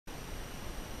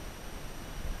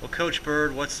Well, Coach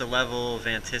Byrd, what's the level of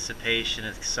anticipation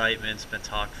and excitement? It's been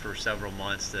talked for several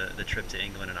months, the trip to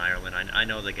England and Ireland. I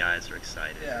know the guys are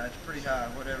excited. Yeah, it's pretty high,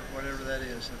 whatever that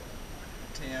is,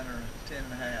 a 10 or 10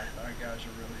 and a half. Our guys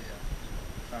are really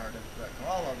fired up about it.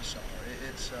 All of us are.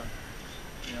 It's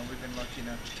we've been lucky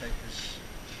enough to take this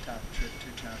type of trip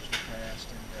 2 times in the past,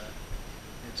 and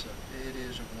it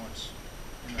is a once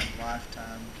in a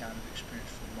lifetime kind of experience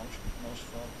for most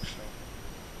folks. So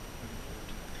looking forward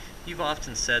to it. You've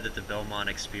often said that the Belmont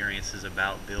experience is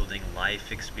about building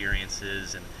life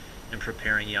experiences and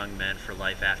preparing young men for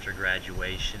life after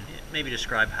graduation. Maybe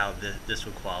describe how this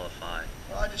would qualify.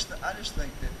 Well, I just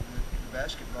think that the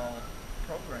basketball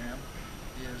program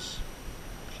is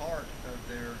part of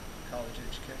their college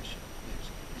education.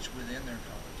 It's within their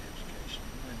college education.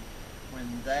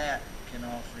 When that can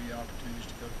offer you opportunities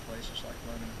to go to places like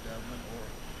London and Dublin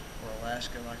or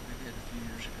Alaska like we did a few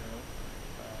years ago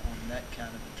on that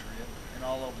kind of a trip, and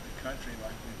all over the country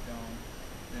like we've gone,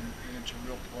 then it's a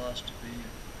real plus to be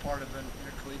part of an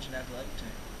intercollegiate athletic team.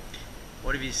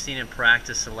 What have you seen in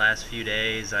practice the last few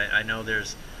days? I know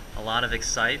there's a lot of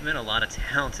excitement, a lot of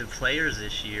talented players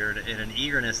this year, and an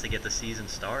eagerness to get the season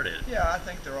started. Yeah, I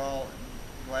think they're all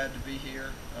glad to be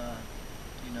here.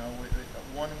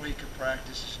 One week of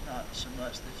practice is not so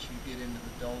much that you get into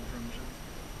the doldrums of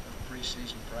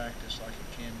preseason practice like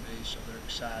it can be, so they're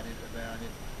excited about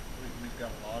it. We've got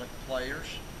a lot of players,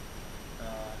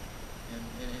 and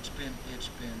it's been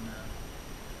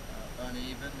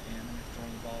uneven, and we've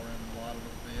thrown the ball around a lot a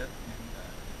little bit, and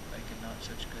making not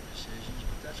such good decisions,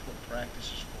 but that's what practice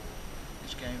is for.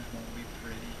 These games won't be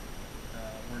pretty.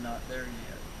 We're not there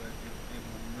yet, but it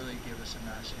will really give us a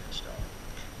nice head start.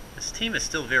 This team is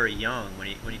still very young when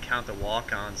you count the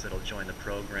walk-ons that'll join the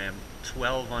program,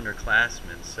 12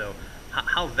 underclassmen. So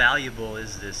how valuable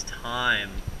is this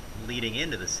time leading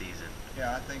into the season?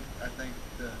 Yeah, I think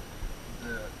the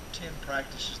 10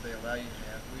 practices they allow you to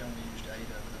have, we only used 8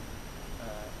 of them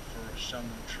for a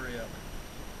summer trip,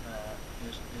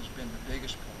 has been the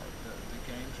biggest part.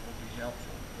 The games will be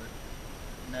helpful, but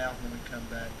now when we come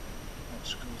back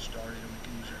once school started and we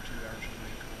can use our 2 hours a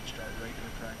week when we start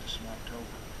regular practice in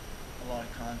October, a lot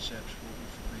of concepts we'll be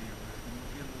familiar with, and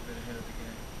we'll be a little bit ahead of the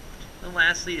game. And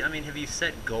lastly, have you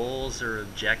set goals or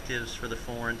objectives for the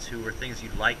foreign tour, or things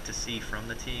you'd like to see from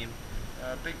the team?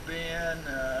 Big Ben,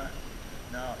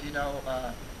 no,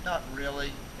 not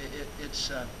really.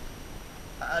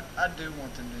 I do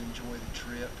want them to enjoy the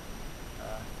trip.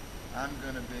 I'm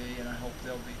going to be, and I hope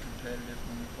they'll be competitive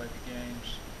when we play the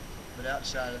games. But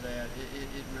outside of that,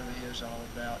 it really is all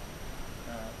about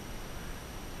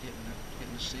getting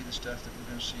to see the stuff that we're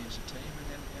going to see as a team,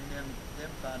 and then them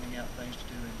finding out things to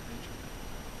do individually.